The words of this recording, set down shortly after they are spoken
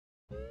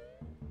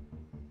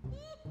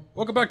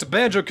Welcome back to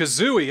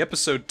Banjo-Kazooie,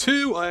 Episode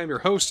 2. I am your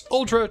host,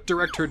 Ultra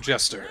Director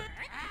Jester.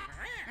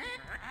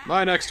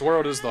 My next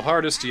world is the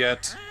hardest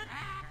yet,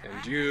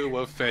 and you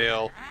will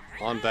fail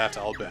on that,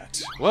 I'll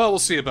bet. Well, we'll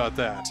see about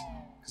that.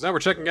 Because now we're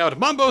checking out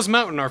Mumbo's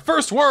Mountain, our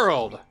first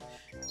world!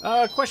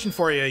 Question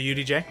for you,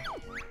 UDJ.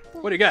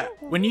 What do you got?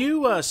 When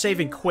you save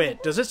and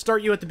quit, does it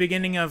start you at the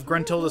beginning of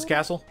Gruntilda's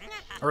castle?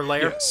 Or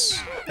lair?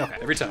 Yes. Okay.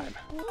 Every time.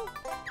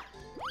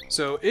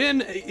 So,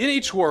 in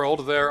each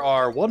world, there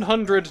are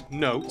 100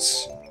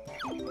 notes.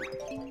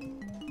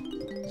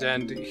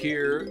 And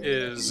here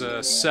is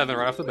 7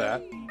 right off the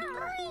bat.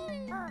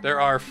 There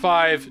are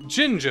 5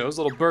 Jinjos,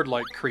 little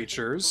bird-like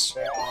creatures.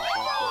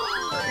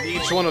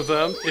 Each one of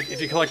them,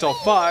 if you collect all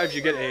 5,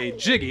 you get a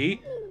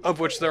Jiggy, of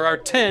which there are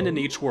 10 in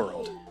each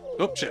world.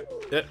 Oh, shit.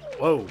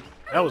 Whoa,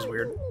 that was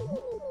weird.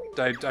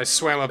 I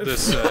swam up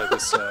this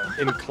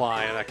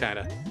incline, and I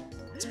kinda...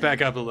 Let's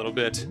back up a little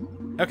bit.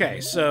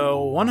 Okay,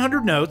 so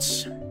 100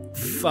 notes,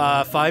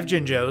 5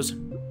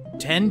 Jinjos,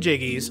 10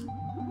 Jiggies.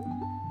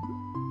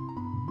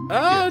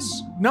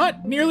 Yes.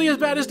 Not nearly as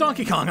bad as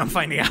Donkey Kong, I'm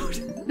finding out.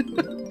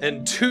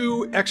 And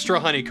 2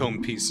 extra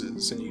honeycomb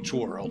pieces in each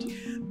world.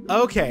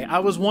 Okay, I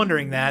was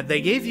wondering that.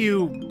 They gave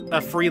you a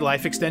free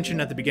life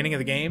extension at the beginning of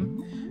the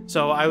game,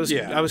 so I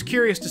was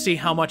curious to see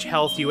how much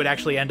health you would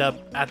actually end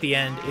up at the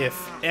end if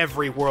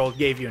every world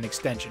gave you an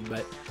extension,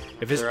 but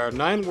if it's... There are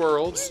 9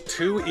 worlds,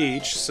 2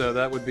 each, so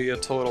that would be a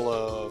total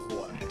of,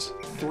 what,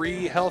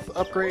 3 health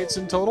upgrades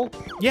in total?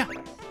 Yeah.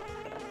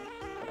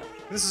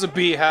 This is a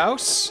bee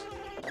house.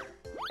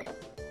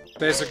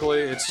 Basically,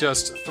 it's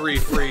just 3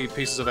 free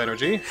pieces of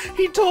energy.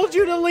 He told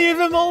you to leave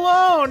him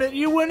alone, and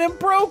you went and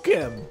broke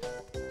him.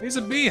 He's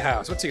a bee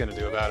house. What's he gonna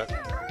do about it?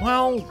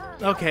 Well,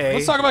 okay.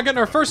 Let's talk about getting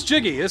our first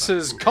Jiggy. This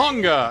is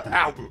Conga.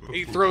 Ow!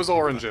 He throws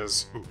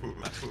oranges.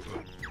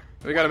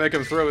 We gotta make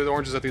him throw the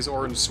oranges at these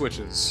orange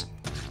switches.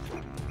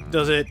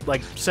 Does it,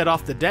 like, set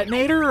off the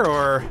detonator,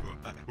 or...?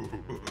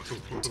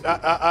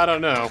 I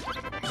don't know.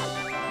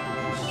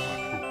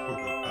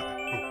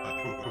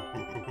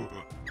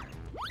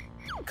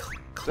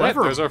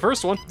 Clever. There's our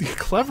first one.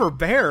 Clever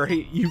bear.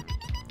 You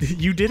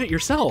did it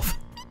yourself.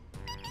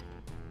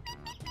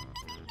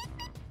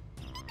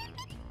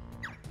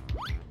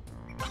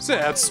 So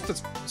yeah, it's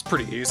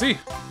pretty easy.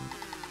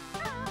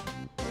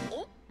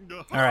 All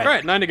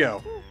Alright, 9 to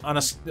go. On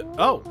a...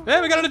 Oh.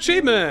 Hey, we got an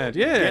achievement!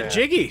 Yeah! Get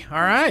jiggy.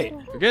 All right.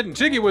 We're getting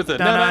jiggy with it.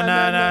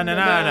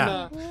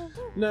 Na-na-na-na-na-na-na.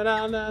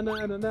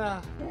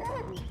 Na-na-na-na-na-na.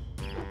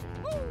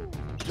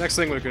 Next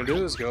thing we're gonna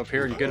do is go up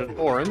here and get an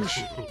orange.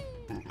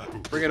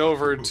 Bring it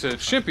over to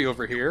Chimpy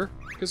over here,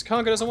 because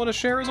Conga doesn't want to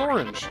share his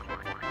orange.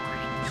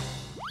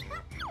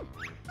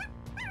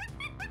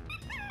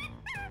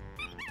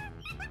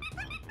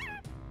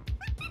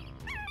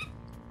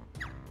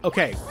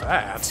 Okay.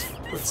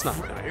 That's not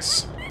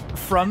nice.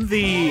 From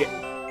the...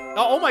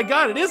 Oh my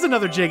god, it is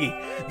another jiggy.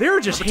 They were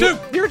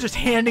just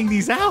handing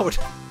these out.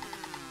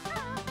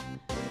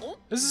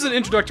 This is an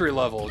introductory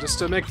level, just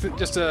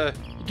to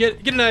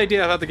get an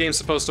idea of how the game's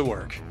supposed to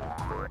work.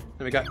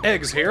 And we got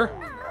eggs here.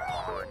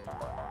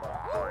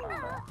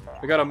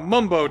 We got a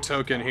Mumbo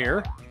token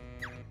here.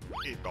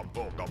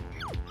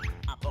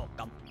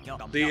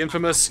 The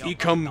infamous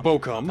Ecum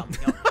Bokum.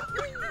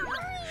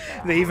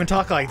 They even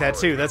talk like that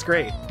too, that's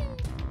great.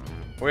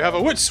 We have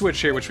a witch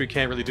switch here, which we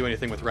can't really do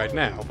anything with right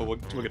now, but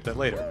we'll get that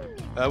later.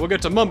 We'll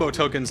get to Mumbo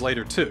tokens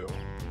later too.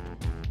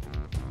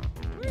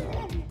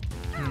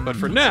 But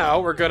for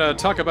now, we're gonna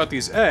talk about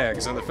these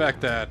eggs and the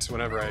fact that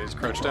whenever I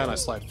crouch down, I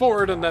slide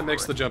forward, and that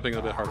makes the jumping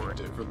a bit harder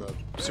to do for the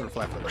super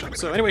flat-foot jump.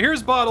 So anyway,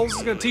 here's Bottles.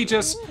 He's gonna teach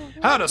us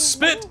how to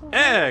spit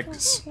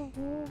eggs.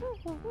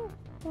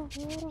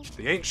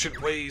 The ancient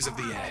ways of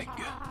the egg.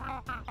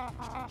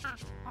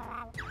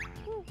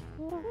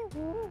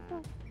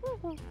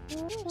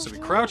 So we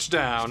crouch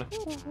down.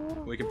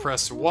 We can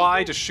press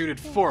Y to shoot it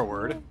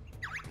forward.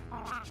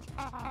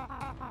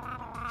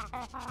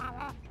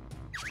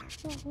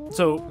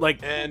 So, like...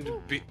 And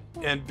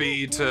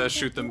B to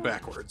shoot them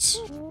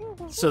backwards.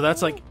 So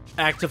that's like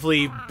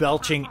actively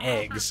belching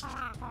eggs.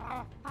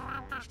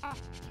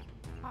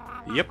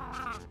 Yep.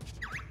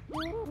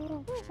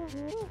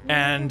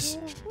 And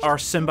our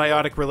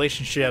symbiotic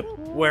relationship,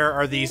 where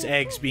are these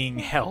eggs being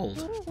held?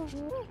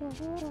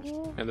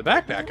 And the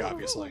backpack,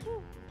 obviously.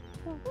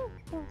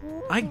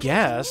 I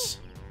guess.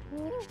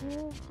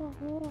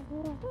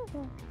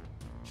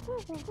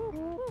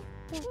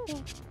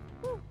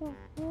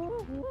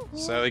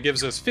 So it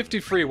gives us 50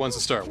 free ones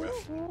to start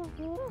with.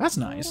 That's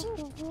nice.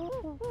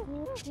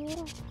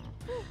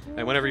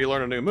 And whenever you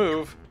learn a new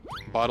move,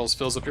 Bottles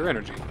fills up your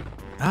energy.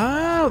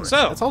 Oh,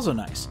 so that's also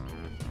nice.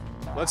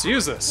 Let's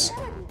use this.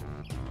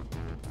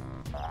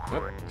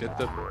 Whoop, get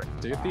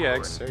the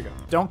eggs. There you go.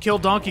 Don't kill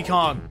Donkey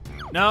Kong.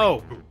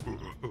 No.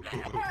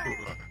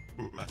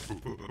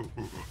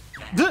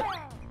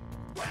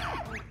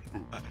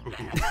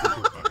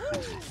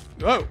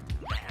 Whoa.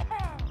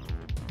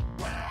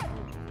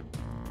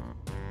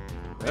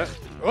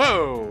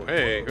 Whoa!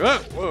 Hey!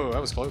 Whoa!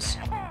 That was close.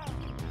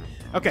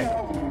 Okay,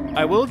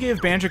 I will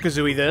give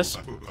Banjo-Kazooie this.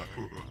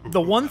 The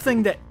one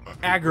thing that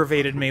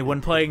aggravated me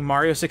when playing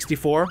Mario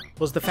 64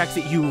 was the fact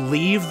that you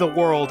leave the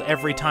world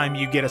every time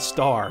you get a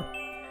star.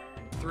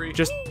 3.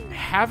 Just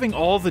having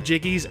all the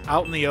Jiggies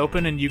out in the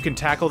open and you can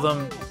tackle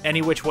them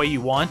any which way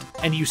you want,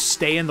 and you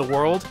stay in the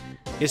world,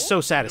 is so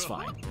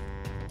satisfying.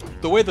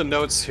 The way the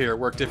notes here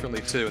work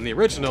differently too. In the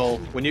original,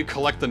 when you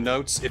collect the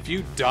notes, if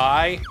you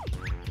die,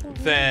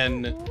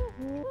 then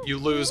you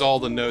lose all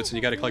the notes and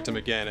you gotta collect them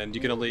again, and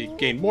you can only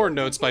gain more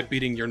notes by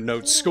beating your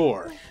note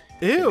score.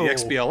 Ew. In the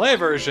XBLA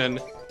version,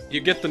 you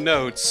get the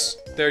notes,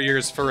 they're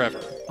yours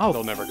forever. Oh,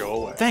 they'll never go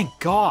away. Thank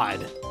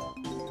God.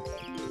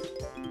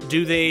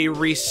 Do they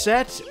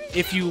reset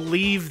if you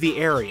leave the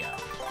area?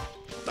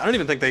 I don't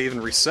even think they even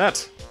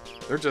reset.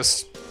 They're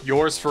just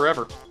yours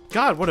forever.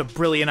 God, what a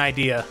brilliant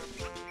idea.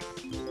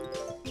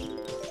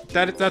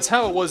 That's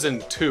how it was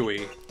in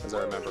Tui, as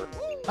I remember.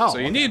 Oh, so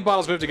you need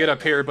Bottle's Move to get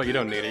up here, but you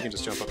don't need it. You can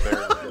just jump up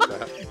there and get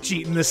that.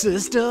 Cheating the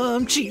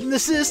system, cheating the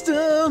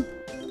system.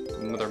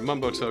 Another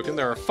Mumbo token.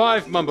 There are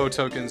 5 Mumbo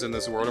tokens in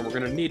this world, and we're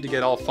going to need to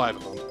get all 5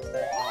 of them.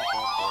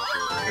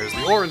 Here's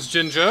the orange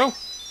Jinjo.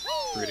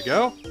 3 to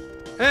go.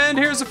 And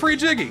here's a free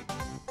Jiggy.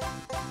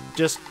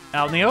 Just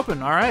out in the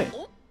open, alright.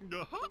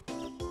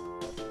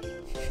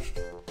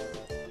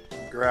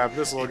 Grab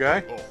this little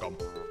guy.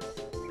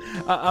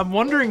 I'm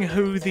wondering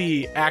who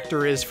the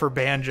actor is for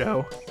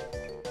Banjo.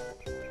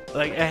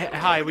 Like,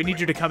 hi, we need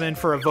you to come in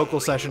for a vocal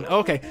session.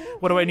 Okay,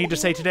 what do I need to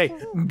say today?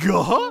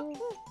 Gah?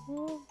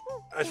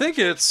 I think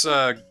it's,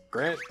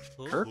 Grant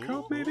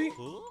Kirkhope, maybe?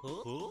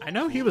 I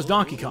know he was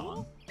Donkey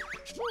Kong.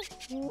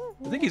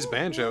 I think he's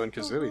Banjo and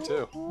Kazooie,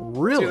 too.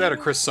 Really? It's either that or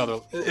Chris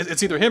Sutherland.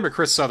 It's either him or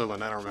Chris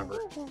Sutherland, I don't remember.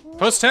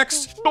 Post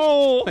text?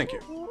 Oh! Thank you.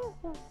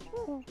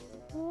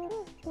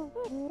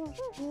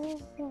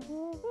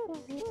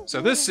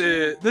 So this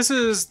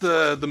is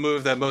the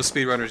move that most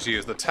speedrunners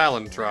use, the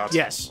Talon Trot.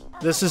 Yes,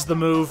 this is the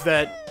move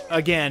that,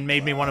 again,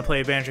 made me want to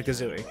play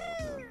Banjo-Kazooie.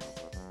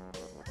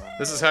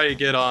 This is how you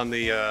get on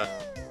the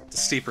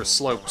steeper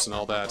slopes and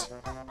all that.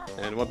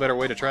 And what better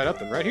way to try it out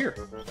than right here?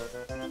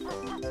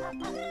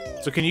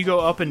 So can you go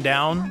up and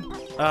down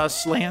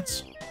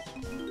slants?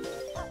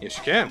 Yes,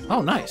 you can.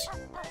 Oh, nice.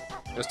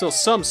 There's still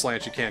some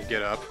slants you can't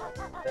get up.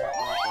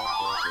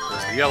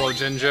 There's the yellow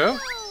Jinjo.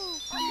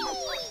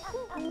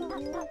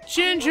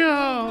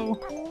 Jinjo!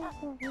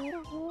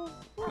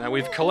 Now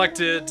we've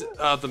collected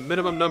the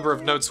minimum number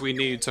of notes we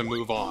need to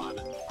move on.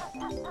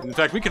 In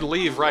fact, we could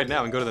leave right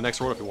now and go to the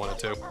next world if we wanted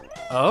to.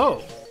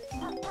 Oh.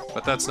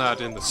 But that's not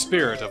in the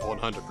spirit of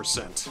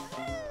 100%.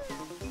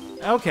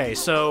 Okay,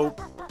 so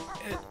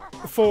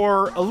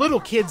for a little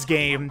kid's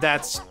game,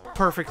 that's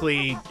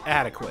perfectly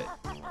adequate.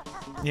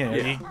 You know,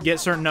 you get a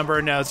certain number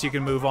of notes, you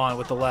can move on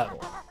with the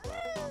level.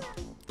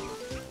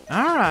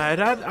 Alright,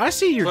 I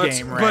see your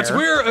game, Rare. But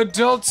we're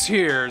adults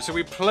here, so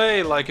we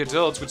play like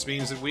adults, which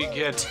means that we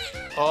get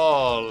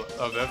all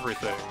of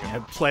everything. Yeah,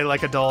 play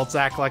like adults,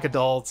 act like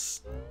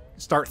adults,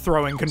 start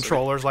throwing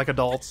controllers like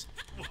adults.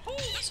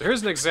 So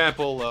here's an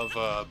example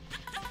of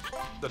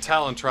the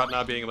Talon Trot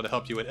not being able to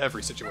help you in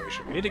every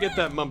situation. We need to get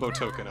that Mumbo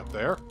token up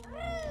there.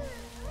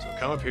 So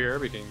come up here,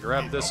 we can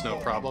grab this no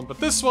problem, but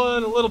this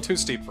one a little too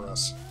steep for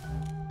us.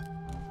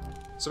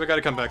 So we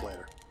gotta come back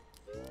later.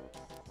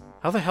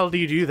 How the hell do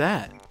you do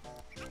that?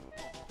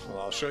 Well,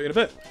 I'll show you in a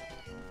bit.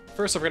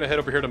 First, I'm gonna head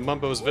over here to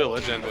Mumbo's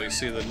village, and we'll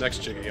see the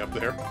next Jiggy up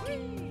there.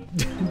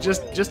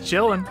 just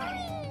chilling.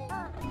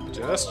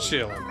 Just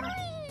chilling.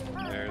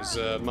 There's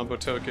a Mumbo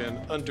token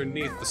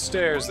underneath the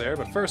stairs there,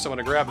 but first I want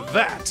to grab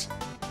that.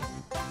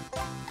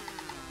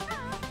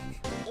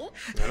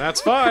 And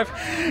that's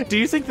 5. Do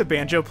you think the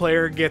banjo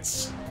player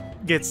gets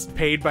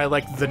paid by,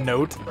 like, the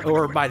note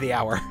or by the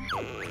hour?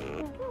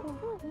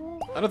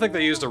 I don't think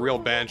they used a real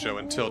banjo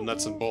until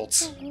Nuts and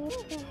Bolts.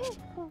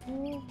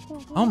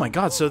 Oh my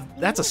god, so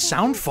that's a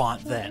sound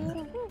font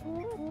then.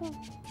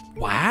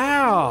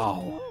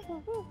 Wow.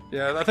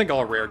 Yeah, I think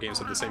all Rare games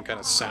have the same kind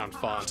of sound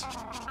font.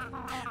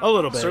 A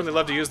little bit. Certainly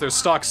love to use their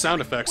stock sound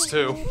effects,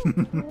 too.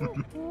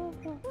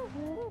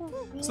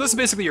 So this is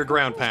basically your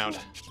ground pound.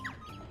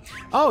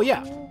 Oh,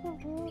 yeah.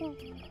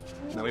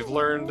 Now we've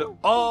learned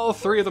all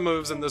 3 of the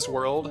moves in this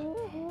world.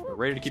 We're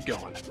ready to keep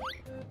going.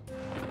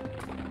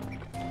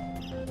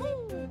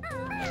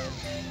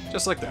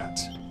 Just like that.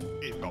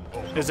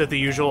 Is it the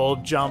usual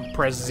jump,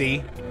 press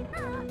Z?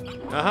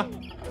 Uh-huh.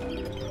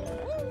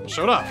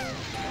 Showed up.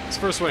 This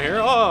first one here.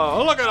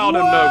 Oh, look at all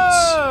them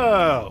notes!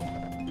 Whoa!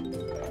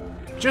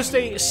 Just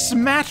a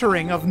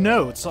smattering of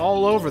notes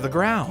all over the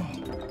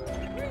ground.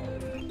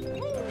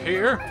 Up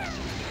here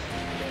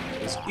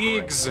is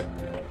eggs.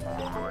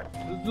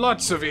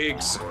 Lots of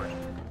eggs.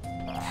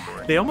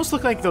 They almost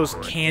look like those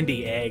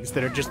candy eggs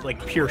that are just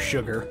like pure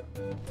sugar.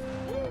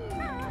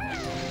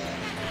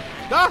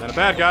 Ah! And a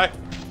bad guy.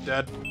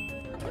 Dead.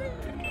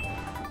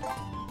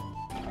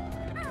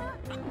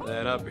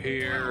 Then up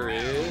here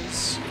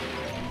is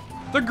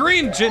the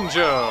green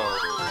Jinjo.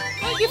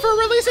 Thank you for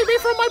releasing me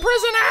from my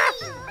prison!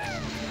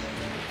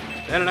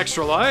 And an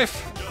extra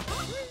life.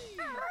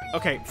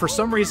 Okay, for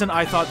some reason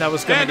I thought that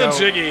was gonna and go. a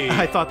Jiggy.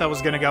 I thought that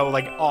was gonna go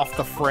like off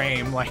the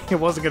frame, like it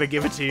wasn't gonna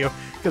give it to you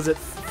because it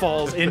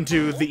falls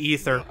into the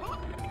ether.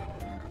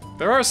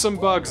 There are some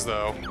bugs,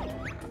 though.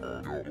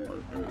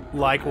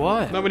 Like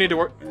what? None we need to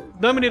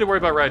worry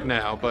about right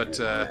now, but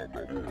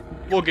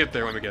we'll get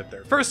there when we get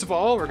there. First of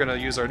all, we're gonna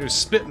use our new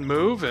spitting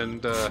move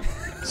and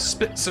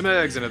spit some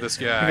eggs into this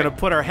guy. We're gonna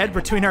put our head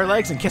between our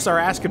legs and kiss our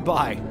ass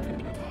goodbye.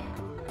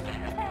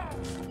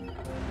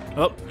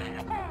 Oh.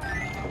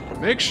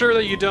 Make sure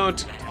that you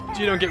don't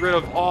get rid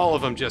of all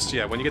of them just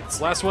yet. When you get this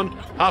last one,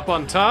 hop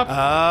on top,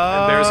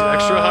 and there's an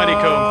extra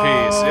honeycomb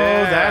piece.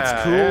 Yeah,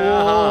 that's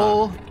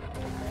cool.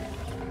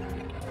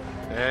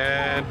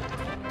 And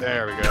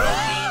there we go.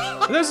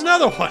 And there's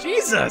another one.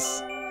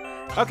 Jesus.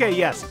 Okay,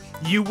 yes,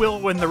 you will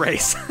win the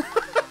race.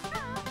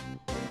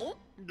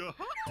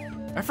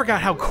 I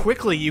forgot how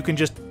quickly you can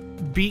just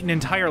beat an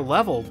entire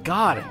level.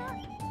 God.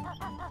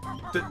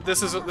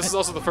 This is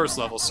also the first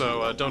level,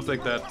 so don't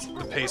think that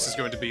the pace is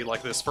going to be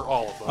like this for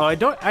all of them. Oh,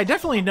 I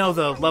definitely know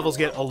the levels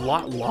get a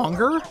lot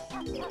longer.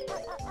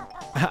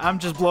 I'm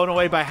just blown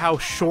away by how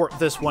short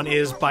this one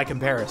is by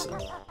comparison.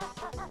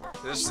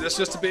 This is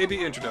just a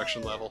baby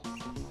introduction level.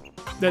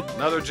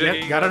 Another jiggy.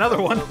 Yep, got another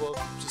one.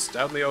 Just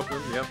out in the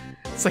open, yep.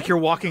 It's like you're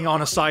walking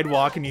on a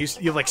sidewalk and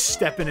you like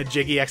step in a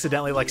jiggy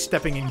accidentally, like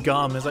stepping in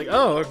gum. It's like,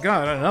 oh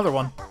god, another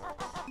one.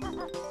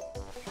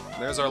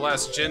 There's our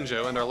last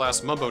Jinjo and our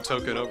last Mumbo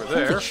token over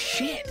there. Holy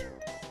shit!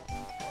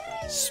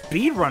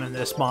 Speed running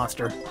this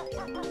monster.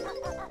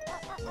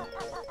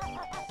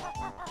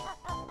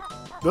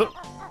 Oh.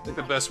 I think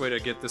the best way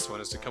to get this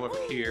one is to come over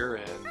here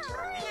and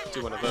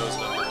do one of those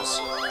numbers.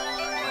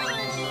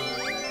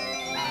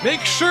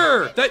 Make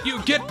sure that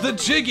you get the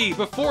Jiggy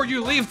before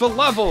you leave the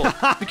level,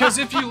 because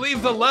if you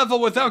leave the level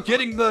without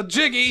getting the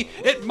Jiggy,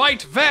 it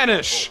might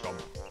vanish.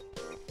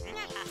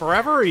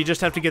 Forever, or you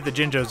just have to get the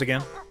Jinjos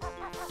again?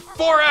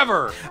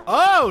 Forever!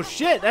 Oh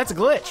shit, that's a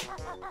glitch.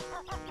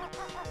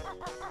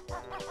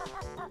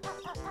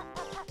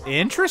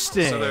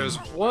 Interesting. So there's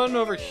one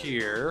over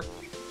here.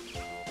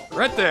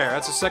 Right there,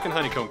 that's a second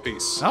honeycomb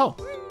piece. Oh.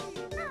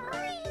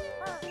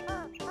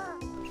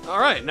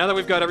 Alright, now that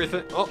we've got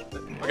everything... Oh,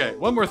 okay,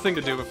 one more thing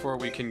to do before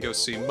we can go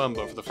see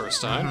Mumbo for the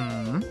first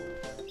time.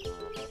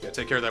 Gotta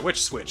take care of that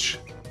witch switch.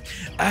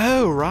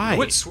 Oh, right.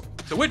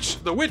 The witch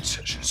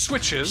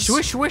switches...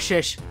 Swish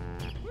wishes.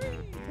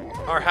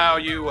 ...are how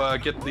you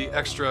get the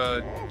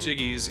extra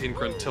jiggies in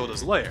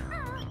Gruntilda's lair.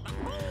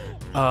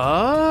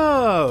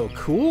 Oh,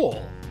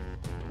 cool.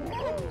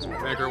 So we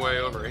make our way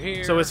over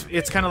here. So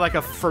it's kind of like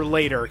a for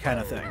later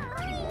kind of thing.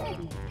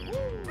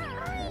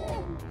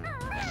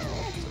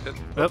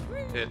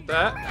 Hit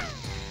that.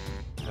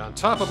 And on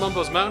top of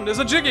Mumbo's mountain is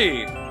a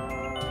Jiggy!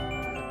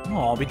 Oh,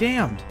 I'll be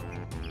damned.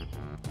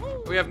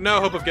 We have no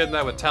hope of getting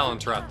that with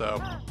Talentrot,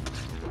 though.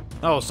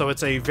 Oh, so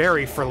it's a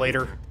very for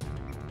later.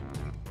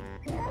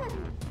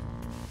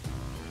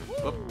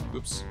 Oh,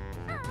 oops.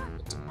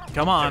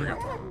 Come on.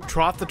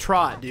 Trot the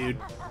trot, dude.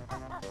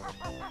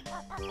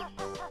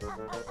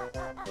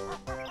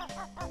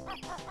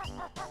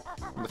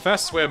 And the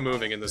fastest way of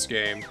moving in this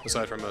game,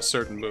 aside from a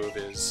certain move,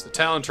 is the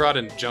Talentrot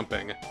and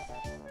jumping.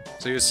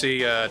 So you see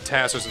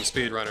Tassers and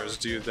speedrunners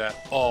do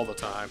that all the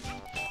time.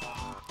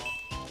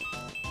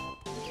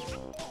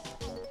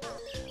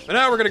 And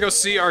now we're gonna go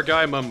see our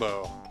guy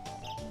Mumbo.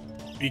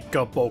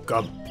 Ika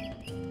bokum.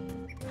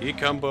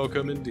 Ikam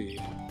bokum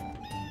indeed.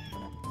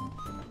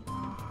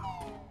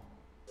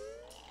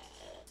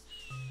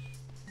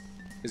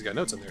 He's got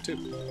notes in there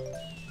too.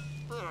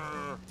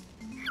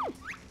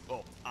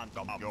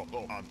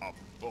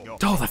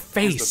 Oh, the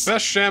face! He's the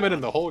best shaman in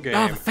the whole game.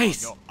 Oh, the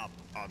face!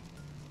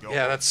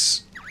 Yeah,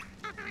 that's...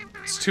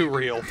 It's too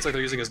real. It's like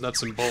they're using his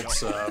nuts and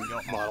bolts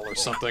model or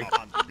something.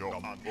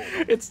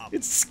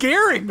 It's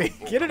scaring me!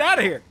 Get it out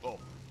of here!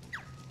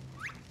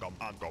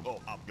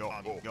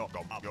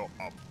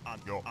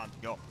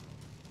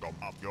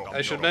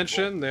 I should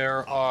mention,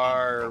 there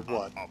are,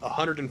 what,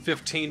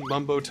 115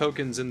 Mumbo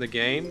tokens in the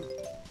game?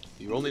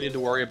 You only need to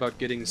worry about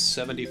getting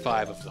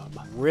 75 of them.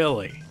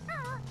 Really?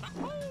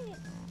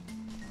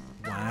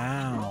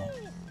 Wow.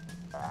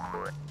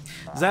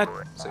 Is that...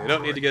 So you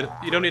don't need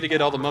to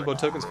get all the Mumbo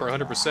tokens for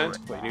 100%,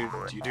 but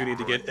you do need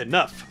to get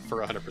enough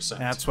for 100%.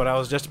 That's what I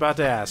was just about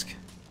to ask.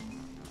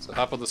 So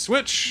hop on the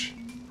switch,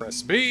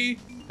 press B,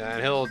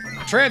 and he'll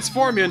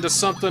transform you into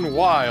something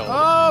wild.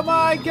 Oh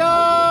my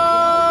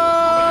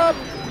god!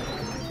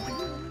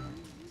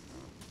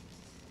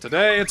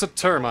 Today it's a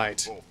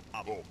termite.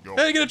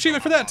 Hey, you get an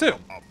achievement for that too.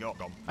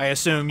 I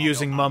assume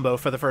using Mumbo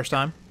for the first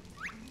time?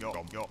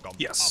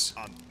 Yes.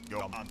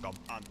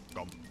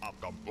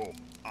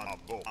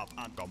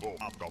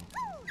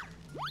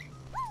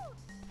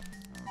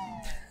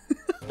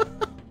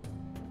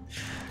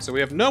 So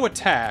we have no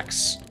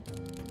attacks,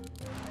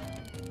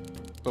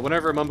 but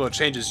whenever Mumbo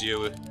changes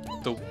you,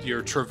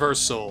 your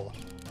traversal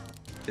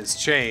is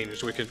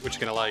changed, which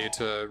can allow you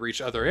to reach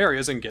other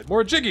areas and get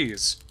more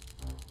jiggies.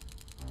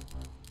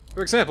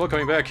 For example,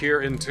 coming back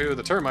here into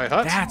the termite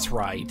hut. That's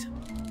right.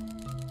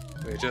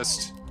 We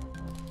just...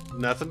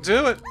 nothing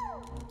to it.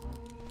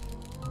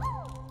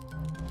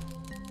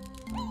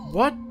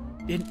 What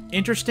an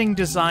interesting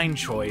design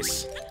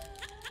choice.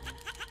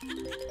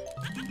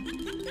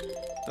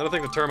 I don't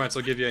think the termites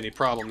will give you any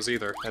problems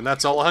either. And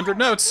that's all 100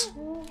 notes!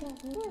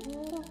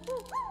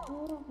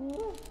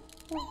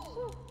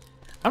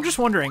 I'm just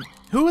wondering,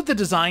 who at the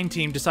design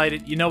team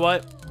decided, you know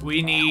what,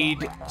 we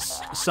need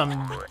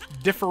some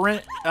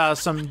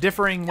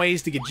differing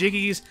ways to get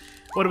jiggies.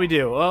 What do we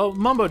do? Well,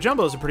 Mumbo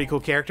Jumbo's a pretty cool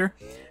character.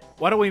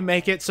 Why don't we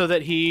make it so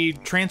that he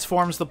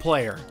transforms the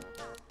player?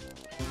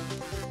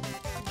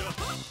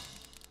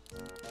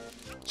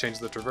 Change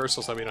the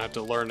traversal so we don't have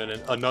to learn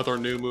another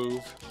new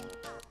move.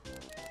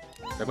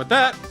 And with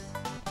that,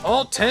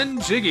 all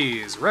 10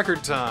 jiggies,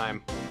 record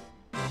time.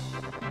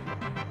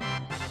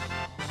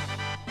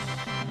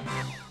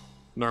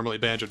 Normally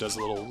Banjo does a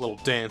little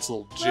dance, a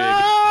little jig.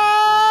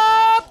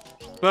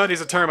 But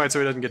he's a termite, so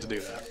he doesn't get to do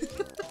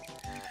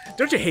that.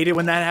 Don't you hate it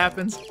when that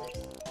happens?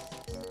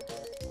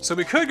 So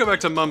we could go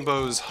back to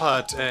Mumbo's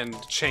hut and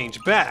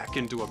change back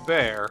into a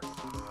bear.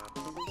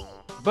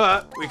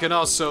 But we can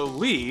also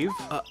leave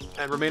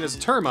and remain as a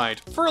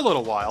termite for a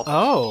little while.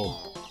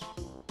 Oh.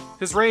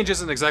 His range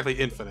isn't exactly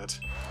infinite,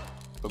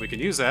 but we can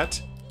use that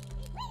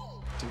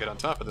to get on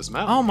top of this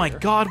mountain. Oh my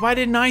god, why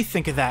didn't I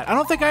think of that? I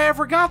don't think I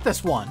ever got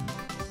this one.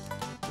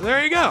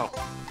 There you go.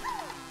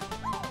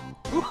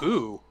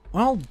 Woohoo.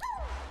 Well,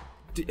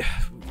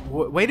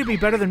 way to be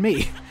better than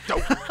me.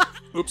 Oh.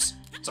 Oops.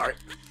 Sorry.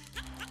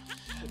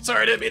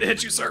 Sorry, I didn't mean to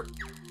hit you, sir.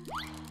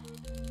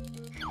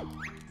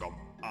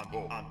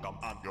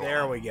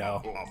 There we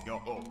go.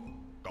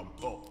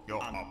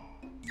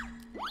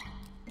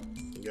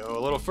 Go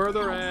a little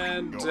further,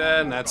 and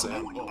that's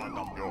it.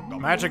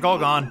 Magic all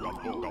gone.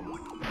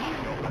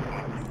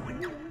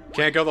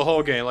 Can't go the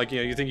whole game. Like,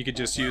 you think you could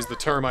just use the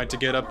termite to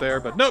get up there,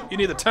 but nope, you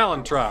need the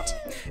talon trot.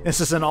 This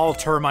is an all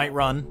termite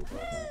run.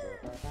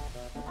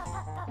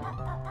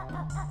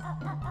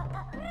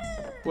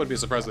 Wouldn't be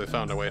surprised if they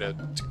found a way to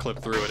clip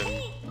through it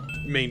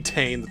and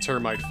maintain the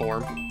termite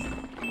form.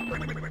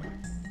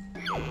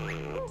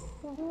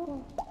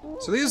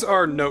 So these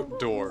are note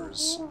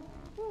doors.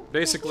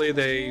 Basically,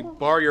 they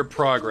bar your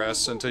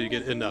progress until you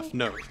get enough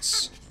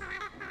notes.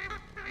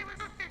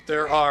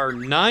 There are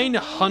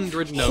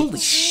 900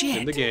 notes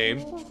in the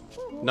game.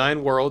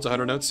 9 worlds,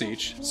 100 notes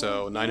each,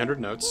 so 900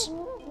 notes.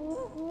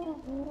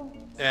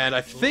 And I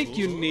think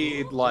you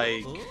need,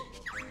 like,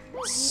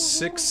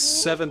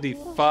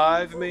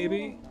 675,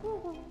 maybe?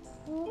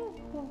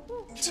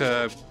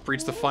 To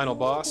reach the final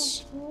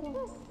boss.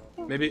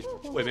 Maybe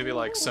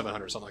like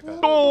 700, something like that.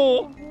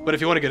 Oh! But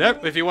if you want to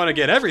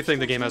get everything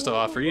the game has to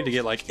offer, you need to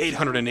get like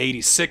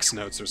 886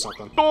 notes or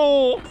something.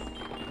 Oh!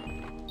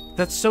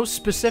 That's so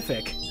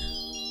specific.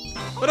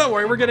 But don't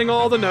worry, we're getting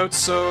all the notes,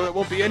 so it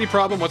won't be any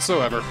problem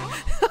whatsoever.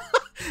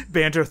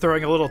 Banjo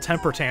throwing a little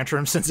temper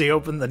tantrum since he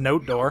opened the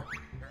note door.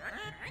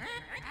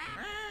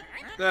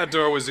 That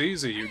door was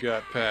easy, you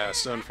got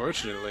past.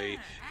 Unfortunately,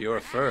 you're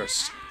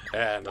first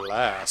and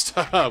last.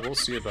 Haha, we'll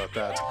see about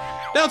that.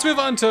 Now let's move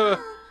on to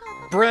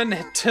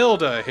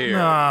Brentilda here.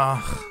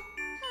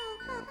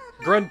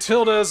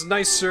 Gruntilda's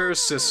nicer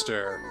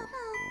sister.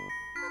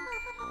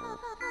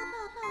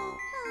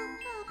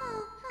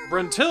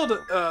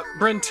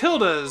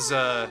 Brentilda's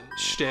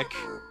shtick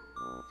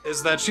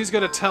is that she's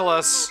gonna tell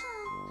us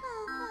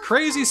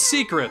crazy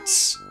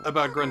secrets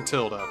about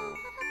Gruntilda.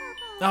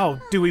 Oh,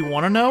 do we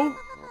want to know?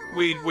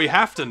 We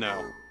have to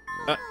know.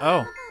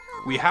 Oh.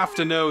 We have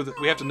to know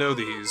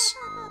these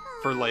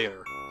for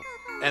later.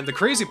 And the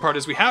crazy part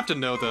is we have to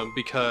know them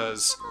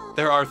because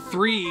there are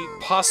 3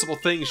 possible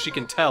things she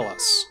can tell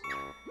us.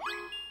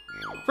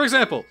 For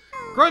example,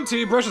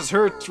 Grunty brushes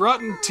her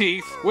rotten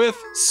teeth with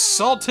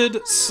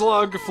salted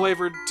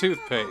slug-flavored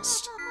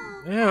toothpaste.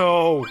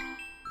 Ew.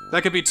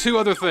 That could be 2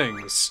 other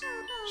things.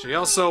 She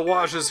also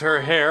washes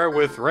her hair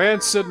with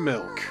rancid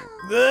milk.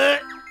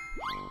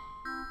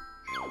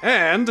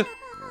 And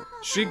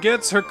she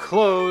gets her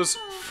clothes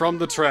from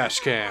the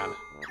trash can.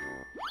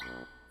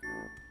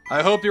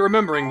 I hope you're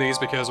remembering these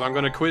because I'm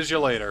going to quiz you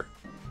later.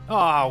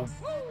 Oh,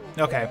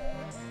 okay.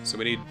 So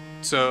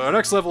our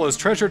next level is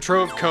Treasure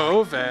Trove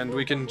Cove, and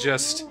we can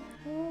just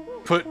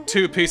put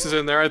 2 pieces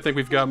in there. I think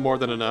we've got more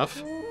than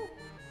enough.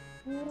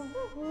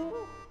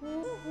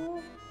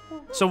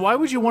 So why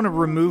would you want to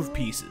remove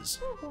pieces?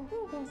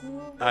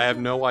 I have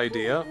no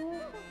idea.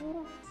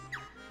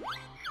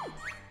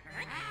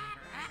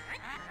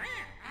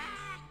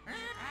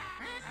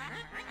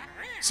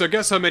 So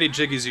guess how many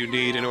jiggies you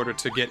need in order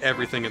to get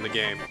everything in the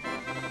game.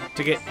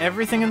 To get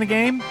everything in the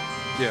game?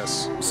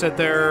 Yes. Said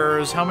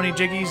there's how many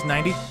jiggies?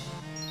 90?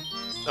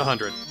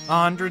 100.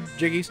 100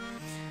 jiggies.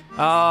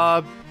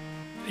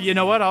 You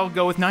know what? I'll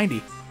go with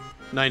 90.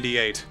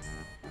 98.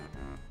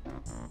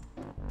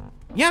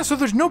 Yeah, so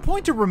there's no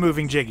point to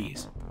removing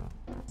jiggies.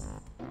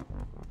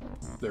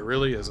 There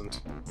really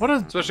isn't. What a...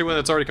 Especially when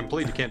it's already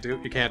complete, you can't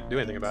do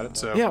anything about it,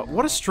 so... Yeah,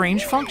 what a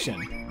strange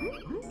function.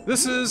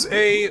 This is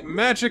a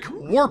magic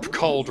warp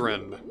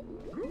cauldron.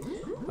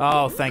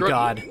 Oh, thank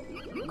God.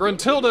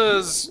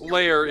 Gruntilda's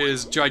lair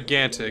is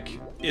gigantic.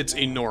 It's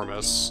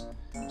enormous.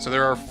 So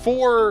there are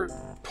 4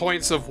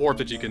 points of warp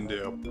that you can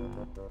do.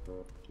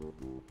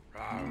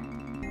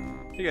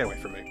 You get away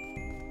from me.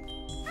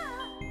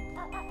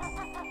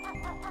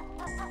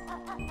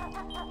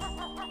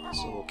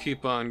 So we'll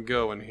keep on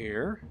going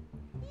here.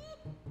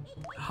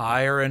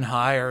 Higher and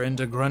higher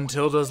into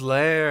Gruntilda's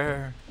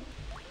lair.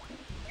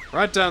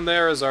 Right down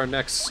there is our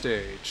next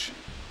stage.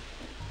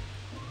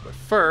 But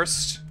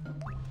first,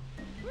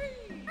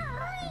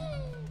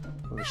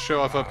 I'm going to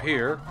show off up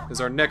here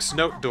is our next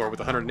note door with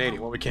 180.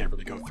 Well, we can't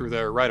really go through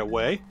there right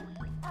away.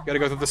 Gotta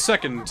go through the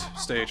second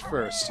stage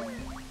first.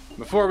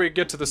 Before we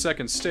get to the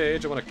second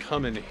stage, I want to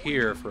come in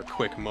here for a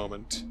quick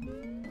moment.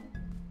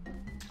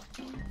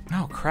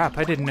 Oh crap,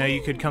 I didn't know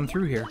you could come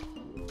through here.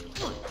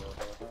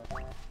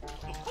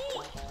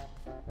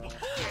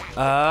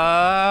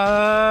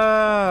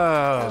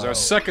 There's our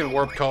second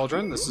warp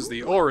cauldron. This is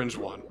the orange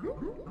one.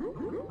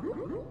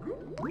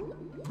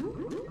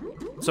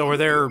 So are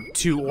there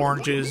 2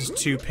 oranges,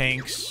 2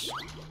 pinks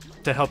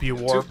to help you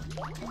warp?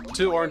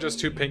 2 oranges,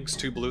 2 pinks,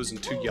 2 blues,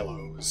 and 2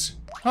 yellows.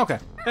 Okay.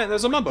 And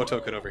there's a Mumbo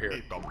token over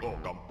here.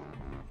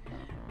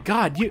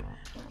 God,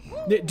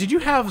 did you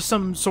have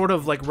some sort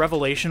of like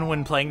revelation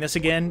when playing this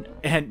again,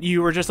 and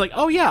you were just like,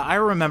 oh yeah, I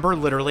remember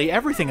literally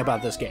everything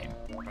about this game?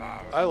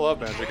 I love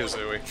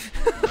Banjo-Kazooie.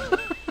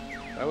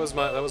 that was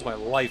my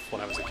life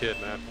when I was a kid,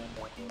 man.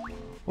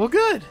 Well,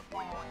 good.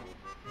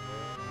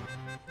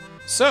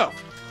 So,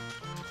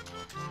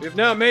 we've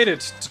now made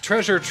it to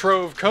Treasure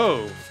Trove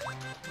Cove.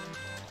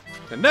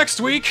 And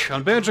next week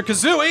on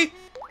Banjo-Kazooie,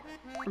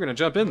 we're gonna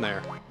jump in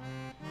there.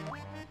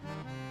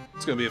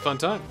 It's gonna be a fun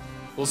time.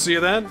 We'll see you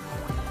then.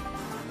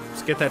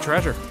 Let's get that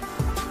treasure.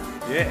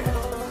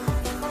 Yeah.